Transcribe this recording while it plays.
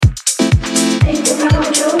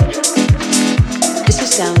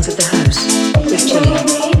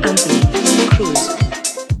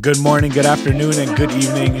Good morning, good afternoon, and good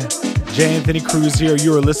evening. J. Anthony Cruz here.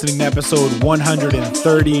 You are listening to episode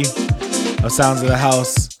 130 of Sounds of the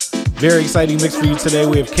House. Very exciting mix for you today.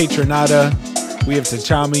 We have Kate Trinata, we have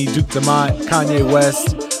Tachami, Duke Dumont, Kanye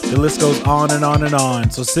West. The list goes on and on and on.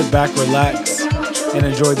 So sit back, relax, and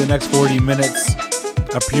enjoy the next 40 minutes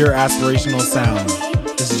of pure aspirational sound.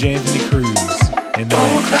 This is J. Anthony Cruz in the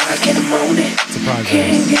mix. In the morning, it's a progress.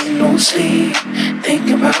 Can't get no sleep. Think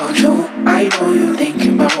about you, I know you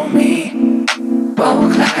thinking about me.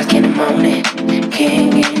 4 o'clock in the morning,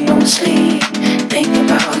 can't get no sleep. Think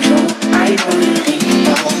about you, I know you thinking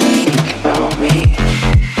about me, about me.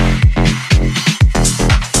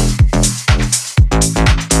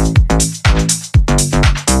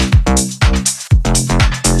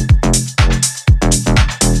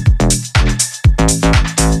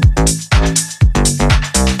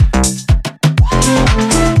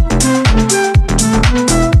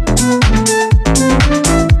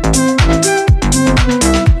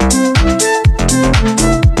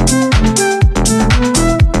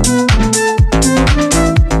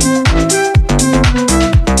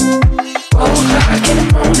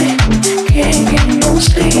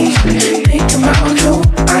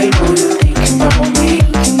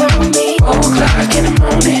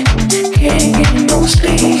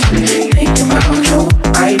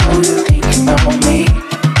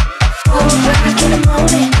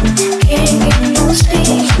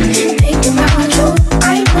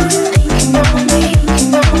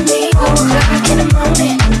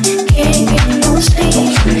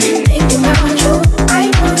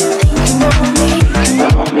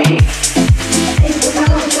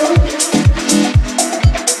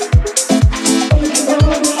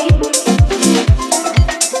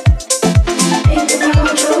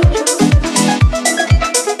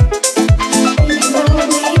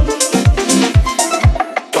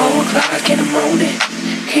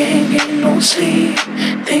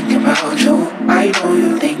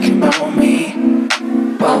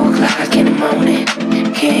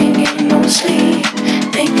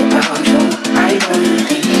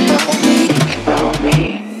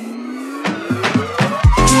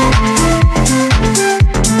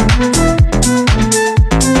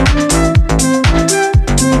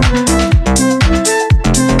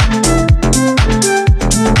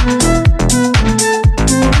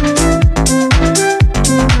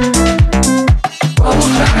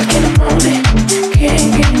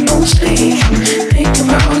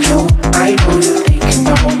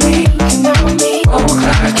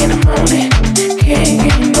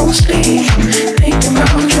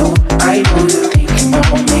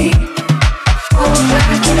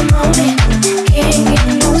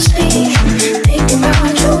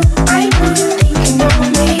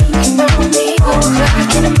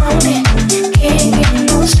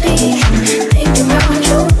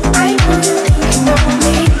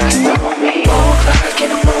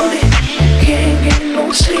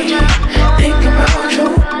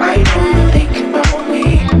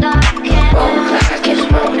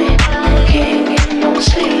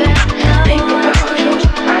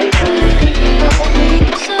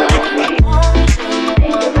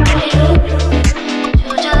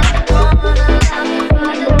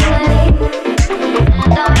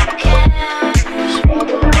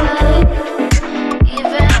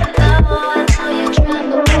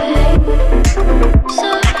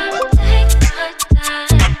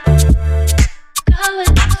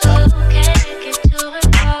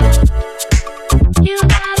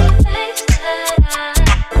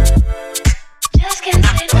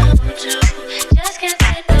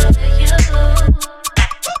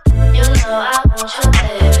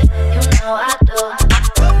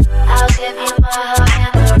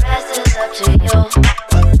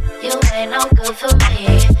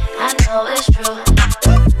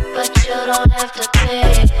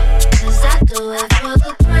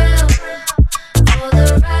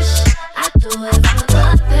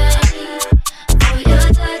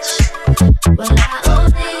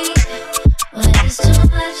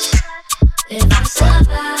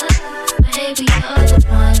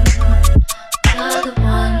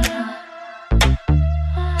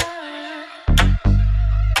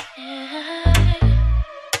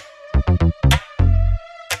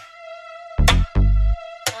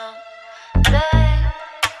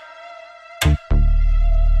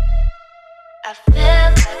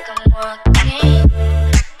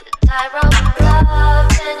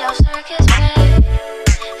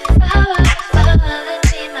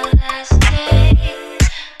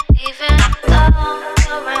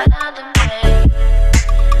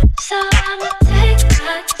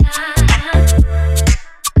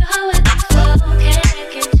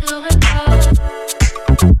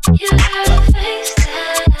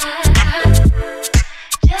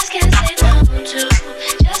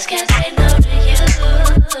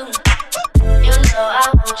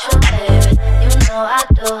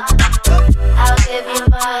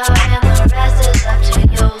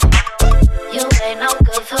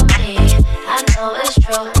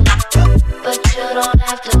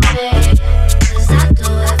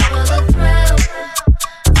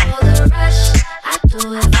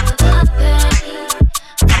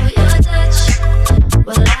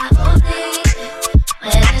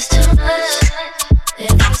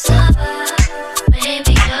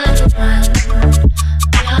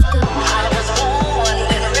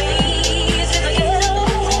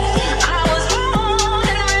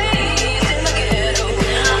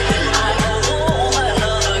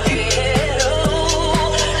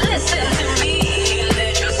 Listen.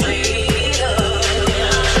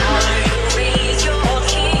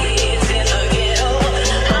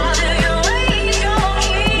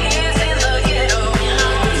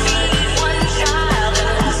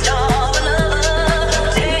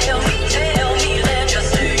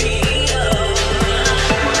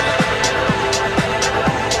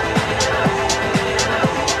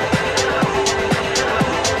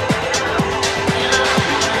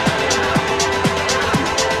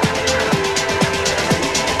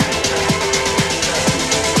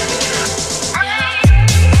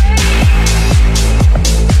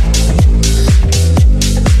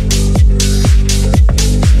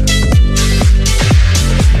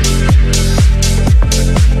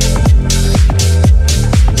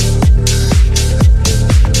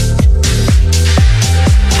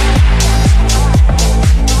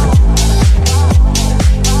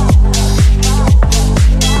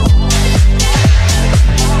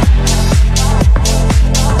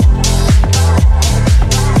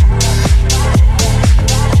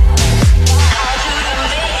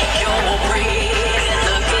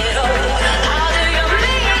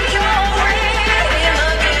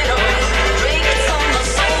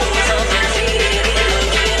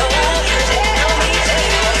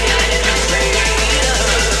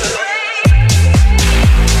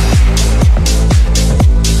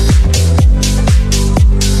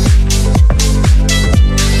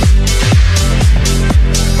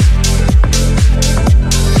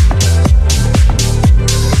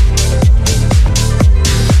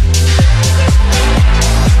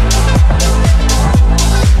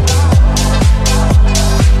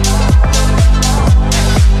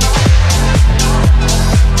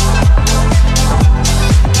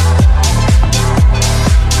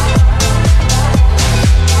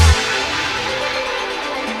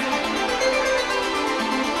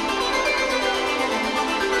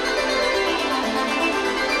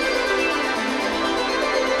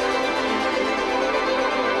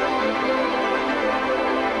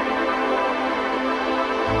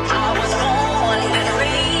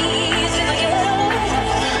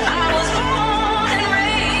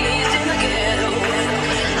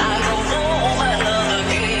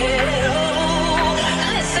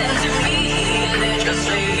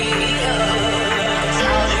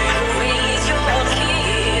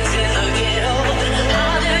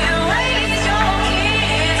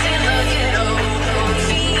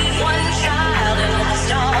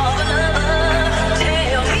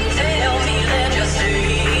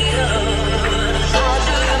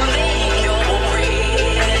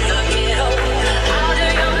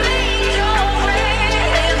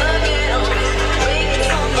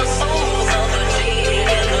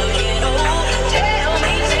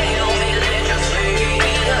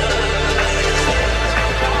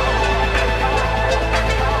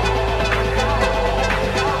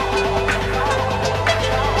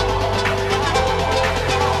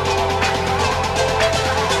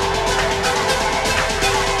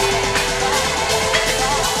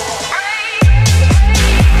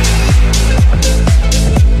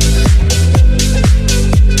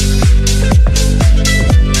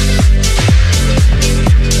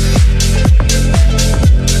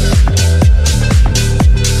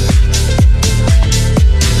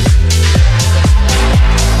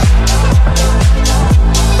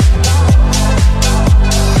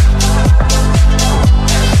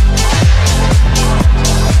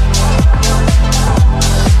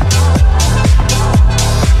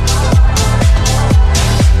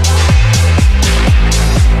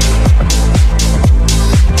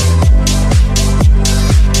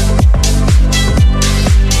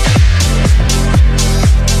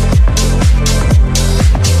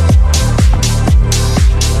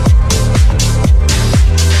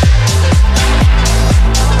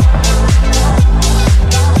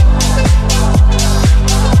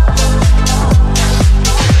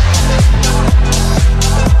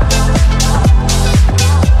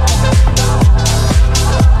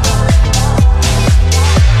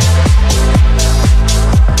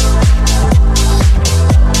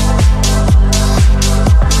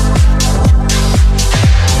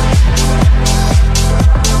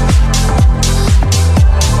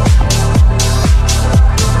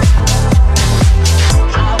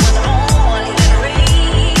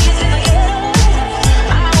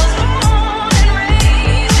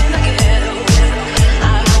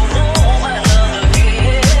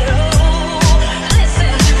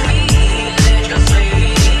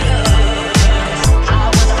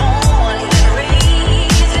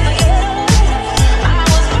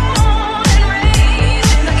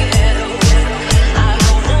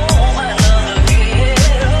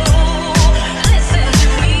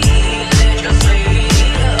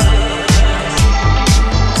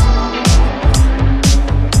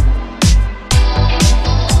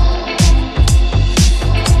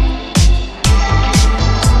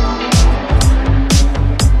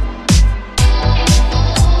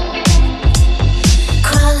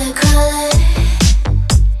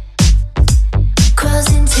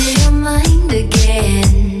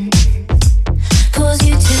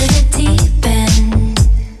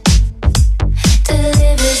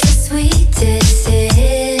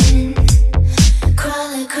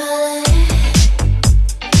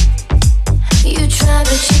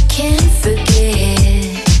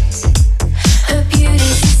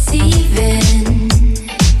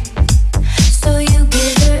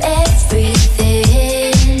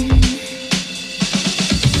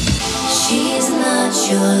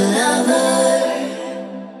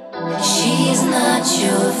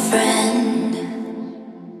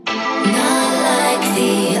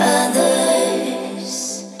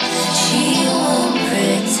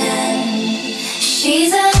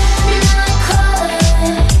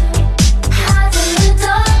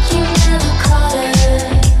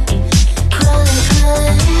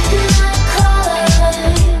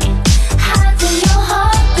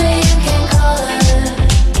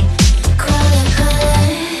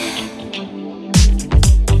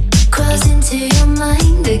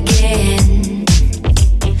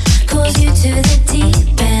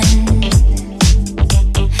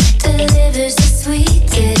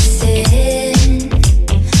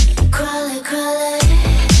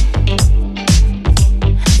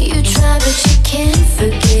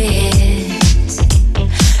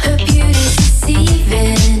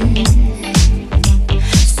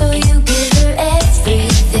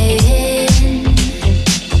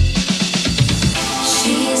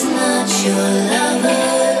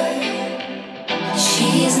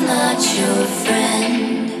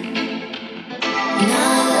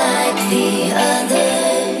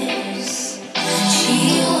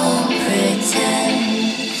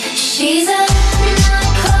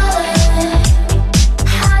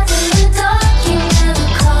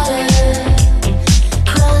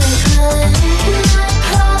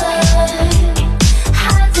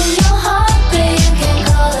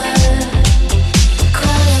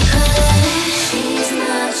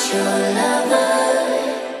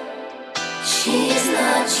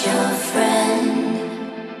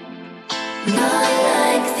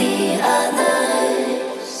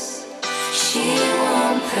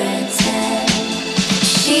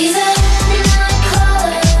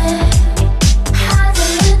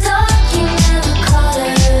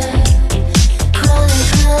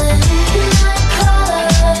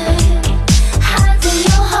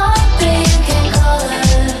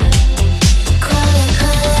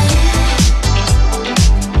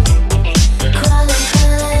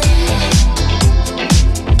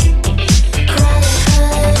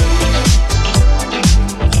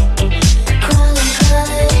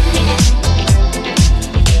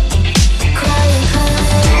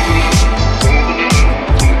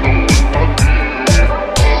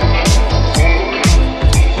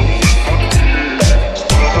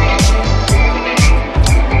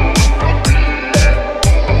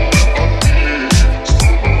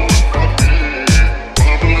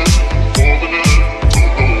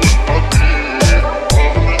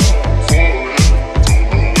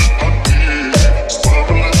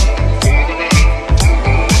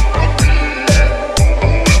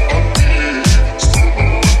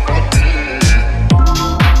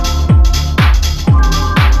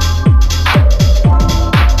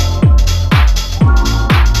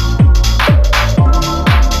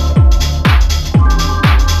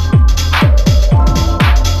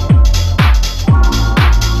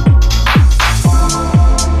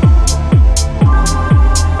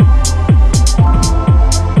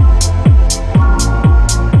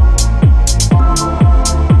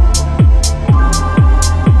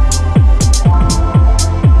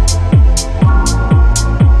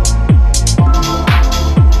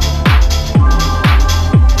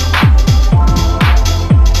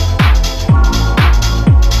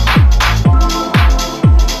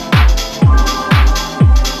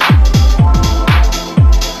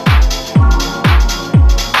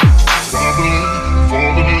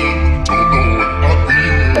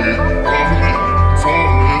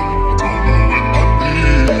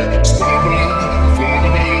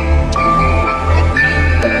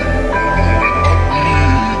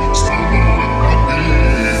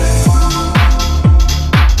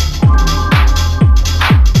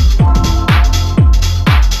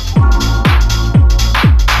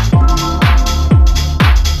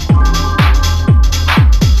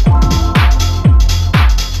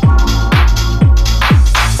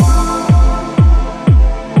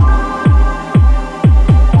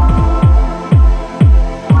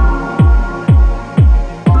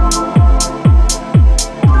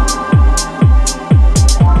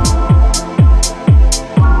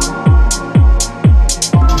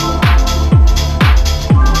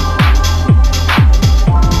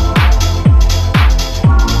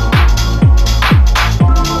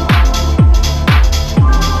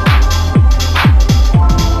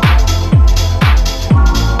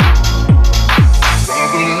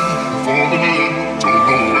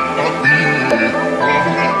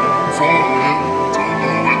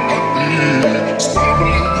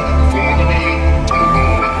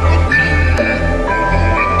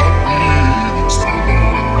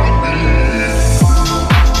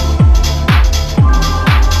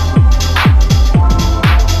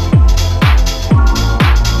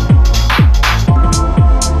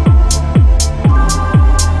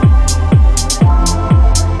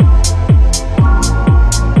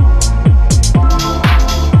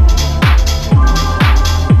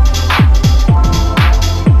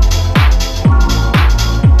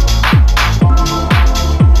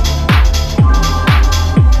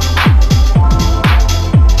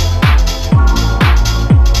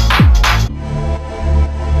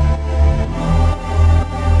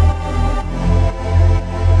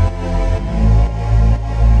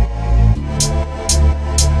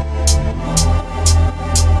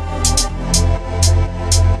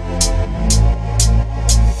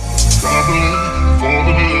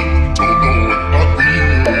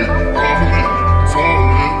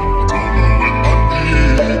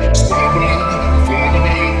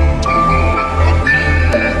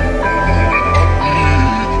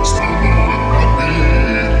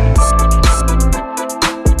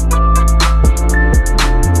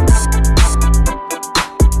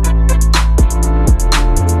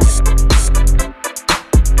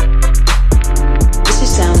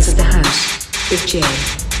 with J.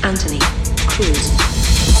 Anthony Cruz.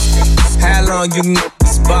 How long you can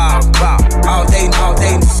ball? All day, all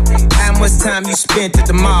day. How much time you spent at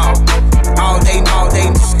the mall? All day, all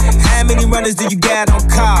day. How many runners do you got on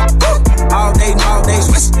call? All day, all day.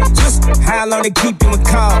 How long they keep you in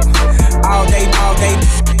call? All day, all day.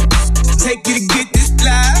 Take you to get this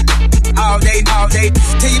fly. All day, all day.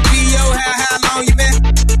 Tell your P.O. how long you been?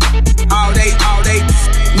 All day, all day.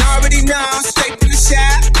 And already know I'm straight from the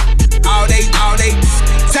shop. All day, all day.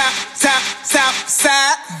 Top,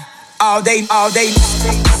 side. All day, all day.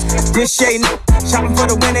 This shade, shopping for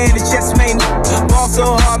the winner and it's just made. Ball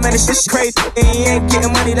so hard, man, it's just crazy. And you ain't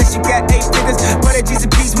getting money unless you got 8 figures. But at G's a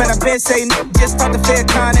piece, man, I've been saying. Just taught the fair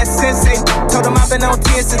con, that's sensei. Told him I've been on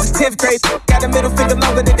 10 since the 10th grade. Got a middle finger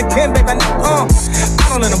longer than the Kim, babe. I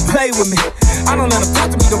don't let them play with me. I don't let them talk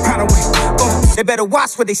to me no kind of way. They better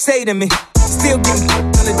watch what they say to me. Still getting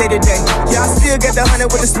on the day-to-day. Yeah, I still get the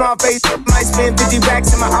 100 with a small face. Might spend 50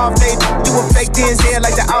 racks in my off day. You a fake dance here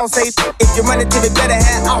like the all safe. If you're running to me, better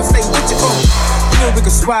have all safe with you. You know we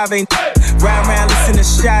can suave, ain't. Ride around, listen to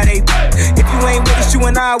Sade. If you ain't with us, you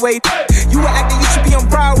and I wait. You were acting, you should be on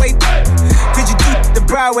Broadway. Did you do the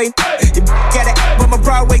Broadway? You gotta act with my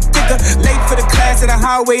Broadway thicker. Late for the class in the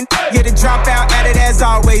hallway. Yeah, the dropout at it as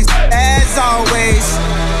always. As always.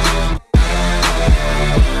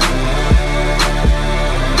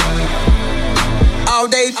 All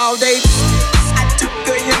day, all day. I took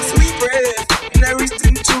a young sweet breath and I reached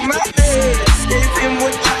into my head. Gave him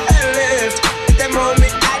what I had left. At that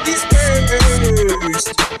moment I dispersed.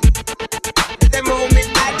 At that moment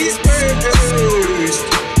I dispersed.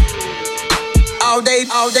 All day,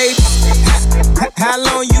 all day. How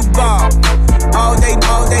long you ball? All day,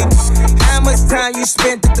 all day. How much time you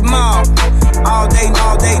spent at the mall? All day,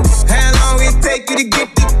 all day. How long it take you to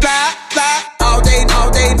get the fly? All day, all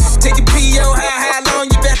day. Take your P.O. How long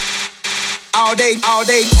you been? All day, all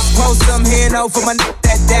day. Post some here no for my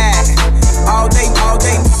that died. All day, all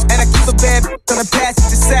day. And I keep a bad on the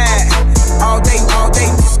passenger side. All day, all day.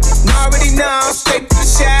 And already know I'm straight to the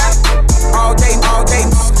shop. All day, all day.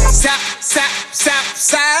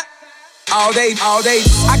 Side. All day, all day.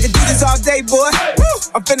 I can do this all day, boy. Woo!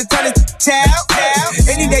 I'm finna turn this child.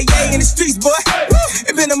 Any day, yeah, in the streets, boy. Woo!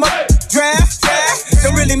 It been a draft.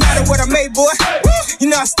 Don't really matter what I made, boy. Woo! You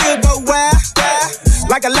know I still go wild.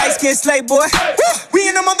 Like a light-skinned slave, boy. Woo! We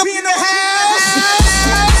in the house.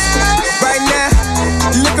 Right now,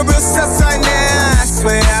 you lookin' real sus right now. I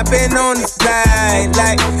swear I've been on the flight.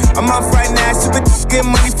 Like, I'm off right now. Super get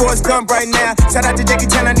money for his gun right now. Shout out to Jackie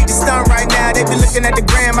Chan, I need to stun right now. They be looking at the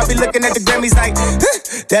gram, I be looking at the Grammys like,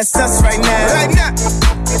 that's us right now. Right now.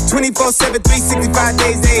 24/7, 365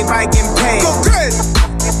 days, everybody getting paid. Go crazy.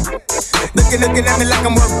 Looking at me like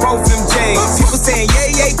I'm worth both them J's. People saying,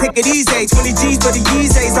 yeah, take it easy. 20 G's for the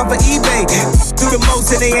Yeezys off of eBay. Do the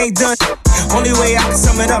most and they ain't done. Only way I can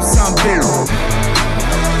sum it up, some big.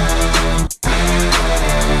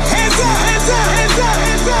 Hands up, hands up, hands up,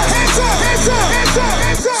 hands up, hands up, hands up, hands up,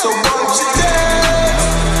 hands up. So won't you dance?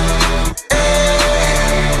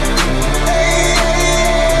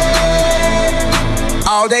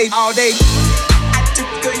 All day, all day. I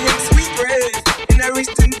took a young sweet breath and I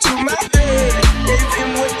reached into my head. Gave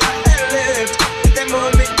him what I had left. At that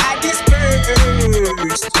moment I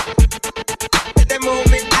dispersed. At that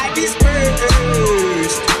moment I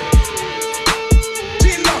dispersed.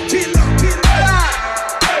 Chill out.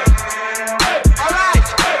 All right.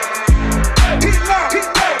 Chill out.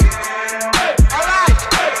 All right.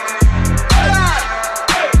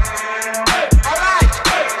 All right.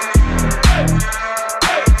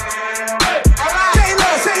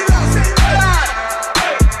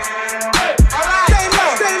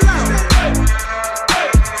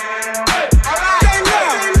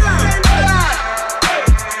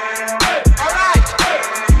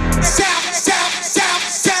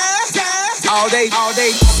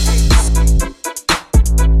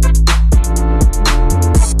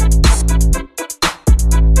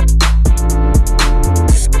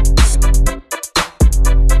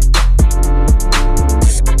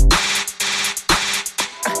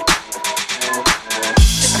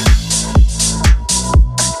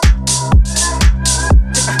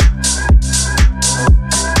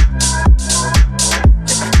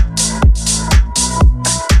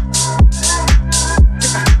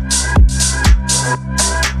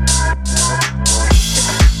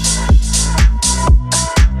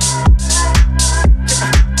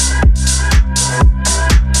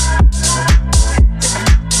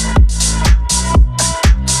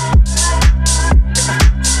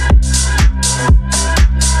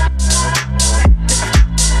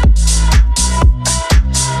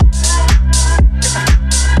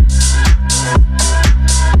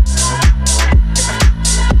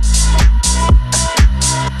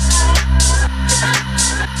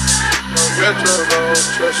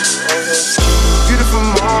 Beautiful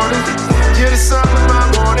morning, you're the sun of my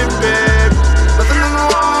morning, babe. Nothing in the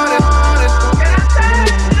water.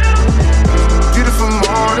 Beautiful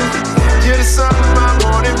morning, you're the sun of my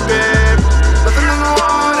morning, babe. Nothing in the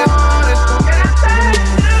water.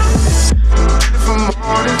 Beautiful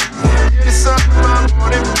morning, you're the sun of my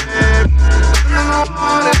morning, babe. Nothing in the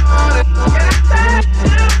water.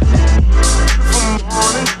 Beautiful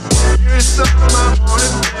morning, you're the sun of my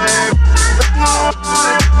morning, babe. Nothing in the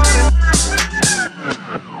water.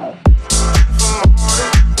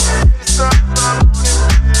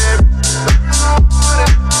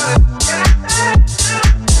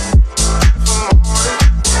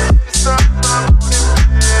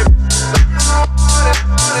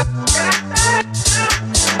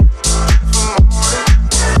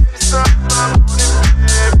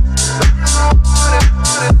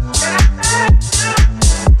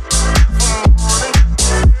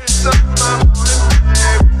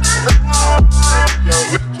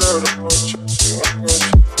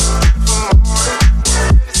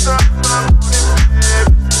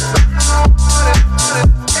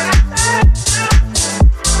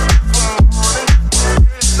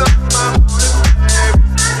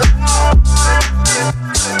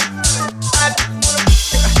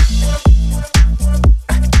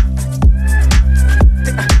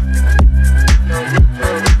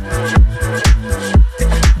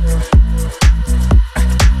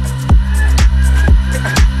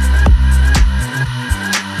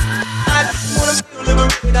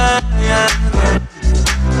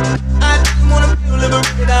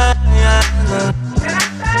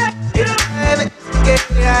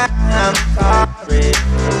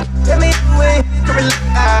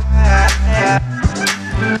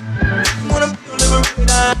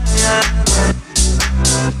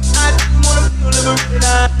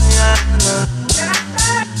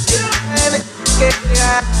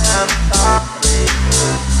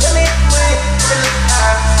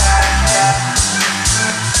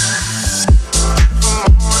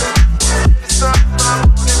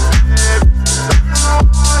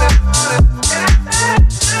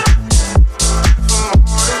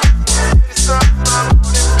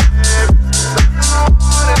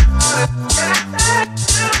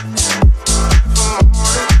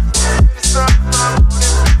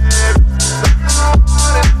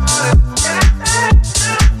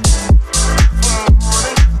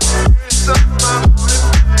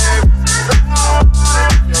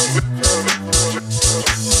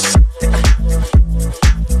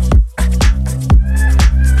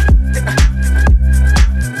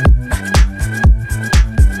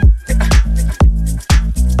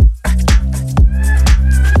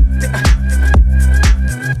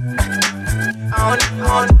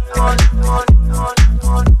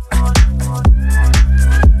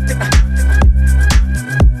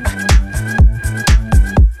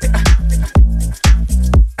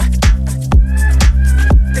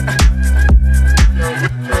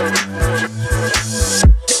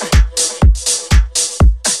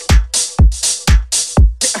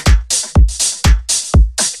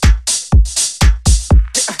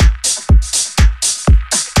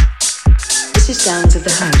 Sounds of the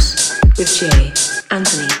House with Jay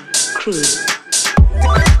Anthony Cruz.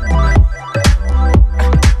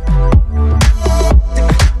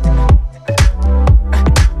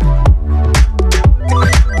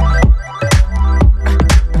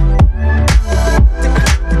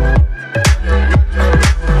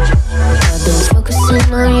 I've been focusing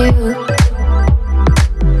on you.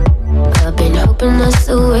 I've been hoping that's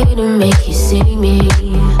the way to make you see me.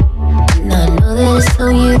 And I know that it's no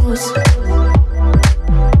use.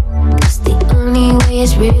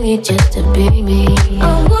 It's really just a baby. I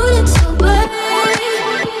wanted to beg.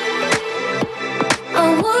 I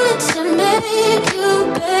wanted to make you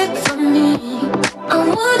beg for me. I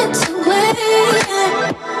wanted to wait.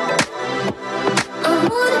 I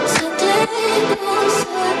wanted to take you.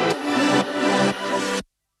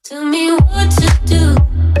 Tell me what to do.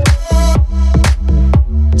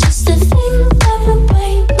 Just to think that will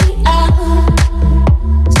break me out.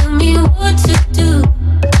 Tell me what to do.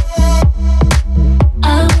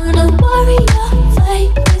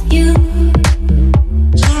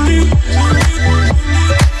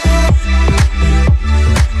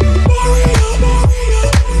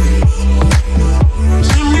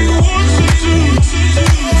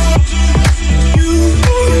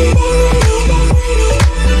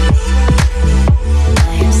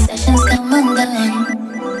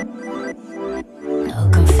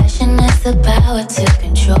 The power to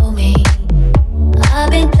control me.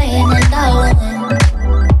 I've been playing alone.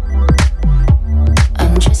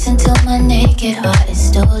 I'm dressing till my naked heart is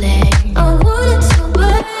stolen. I wanted to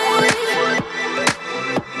burn.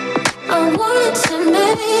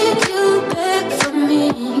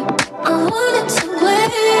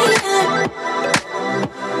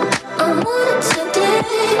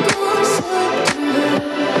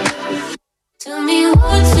 I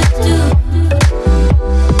wanted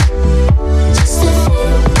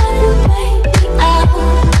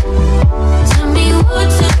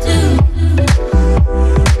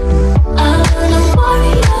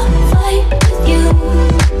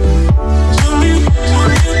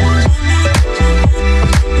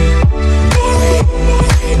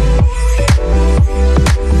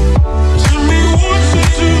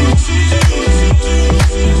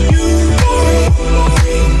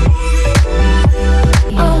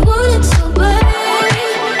to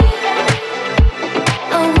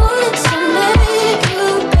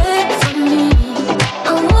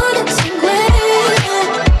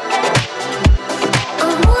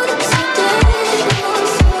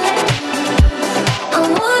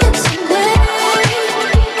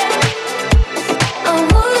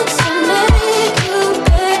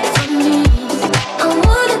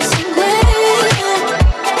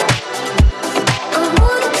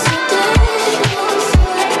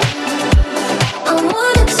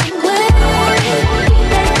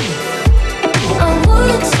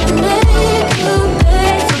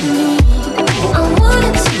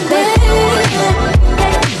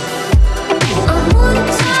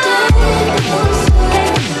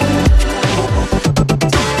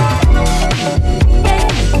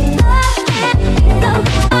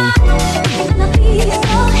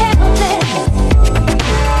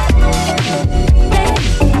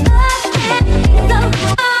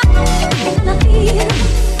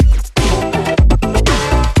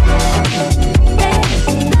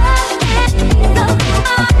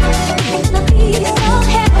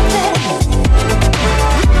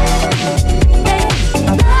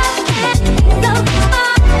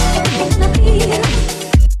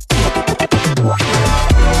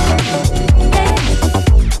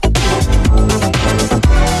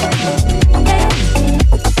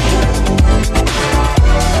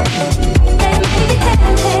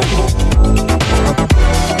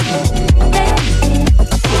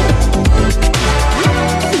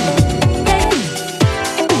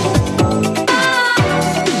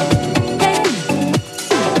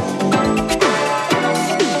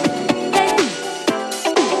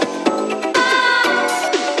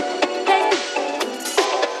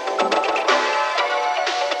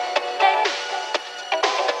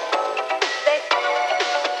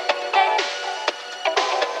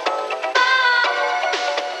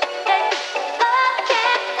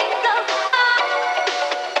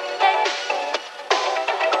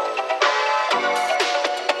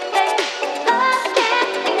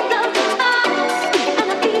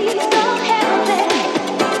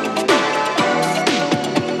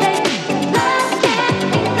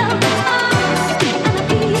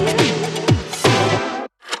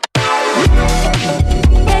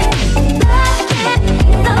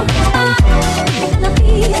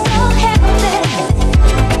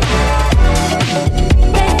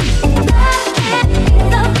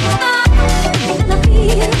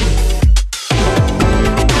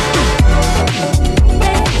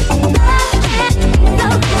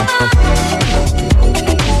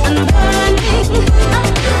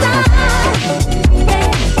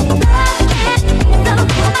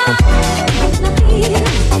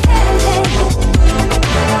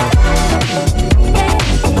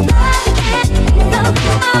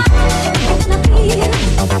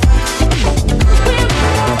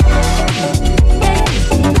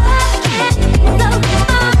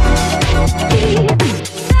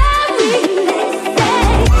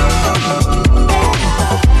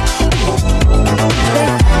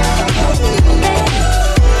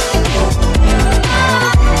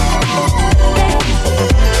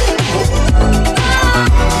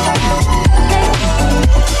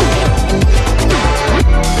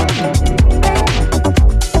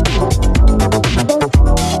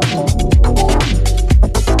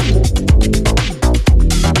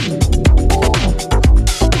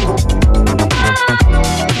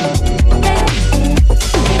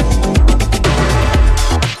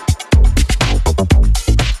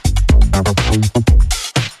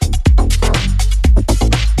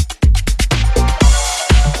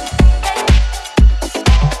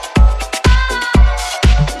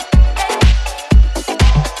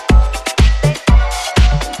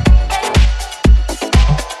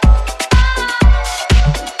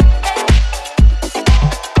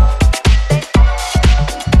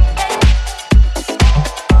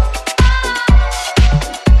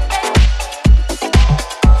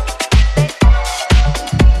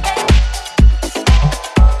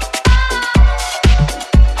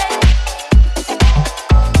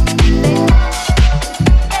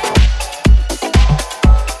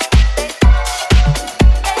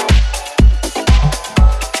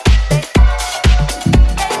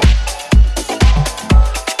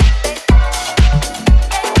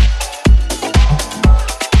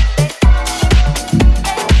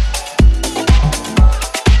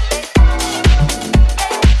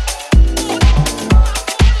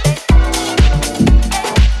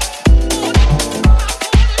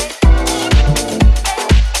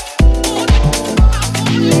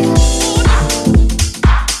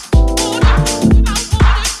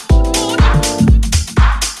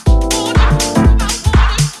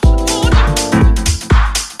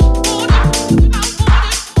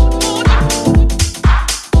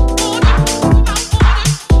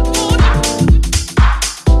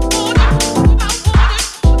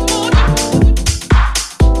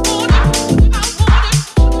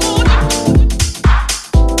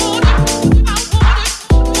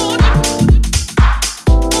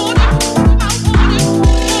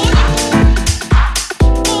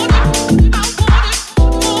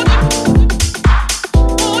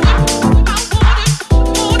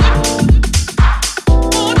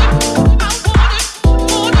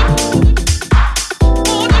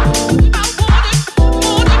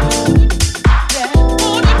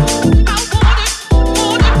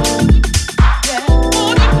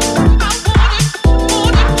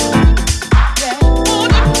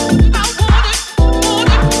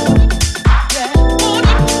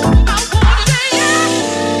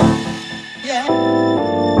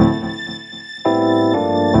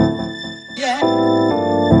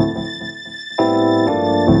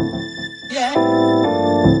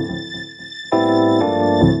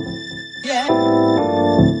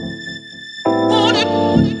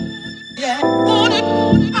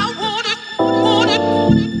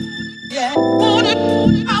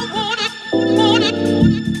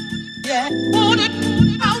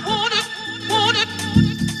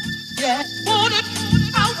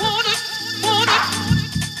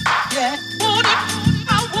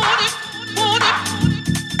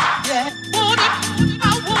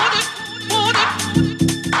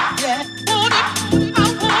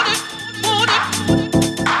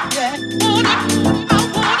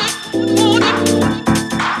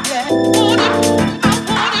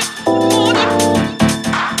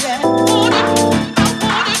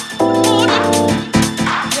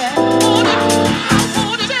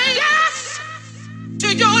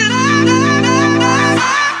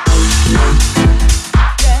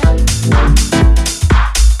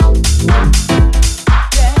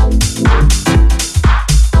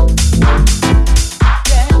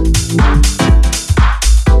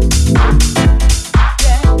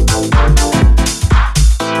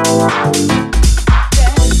Bye.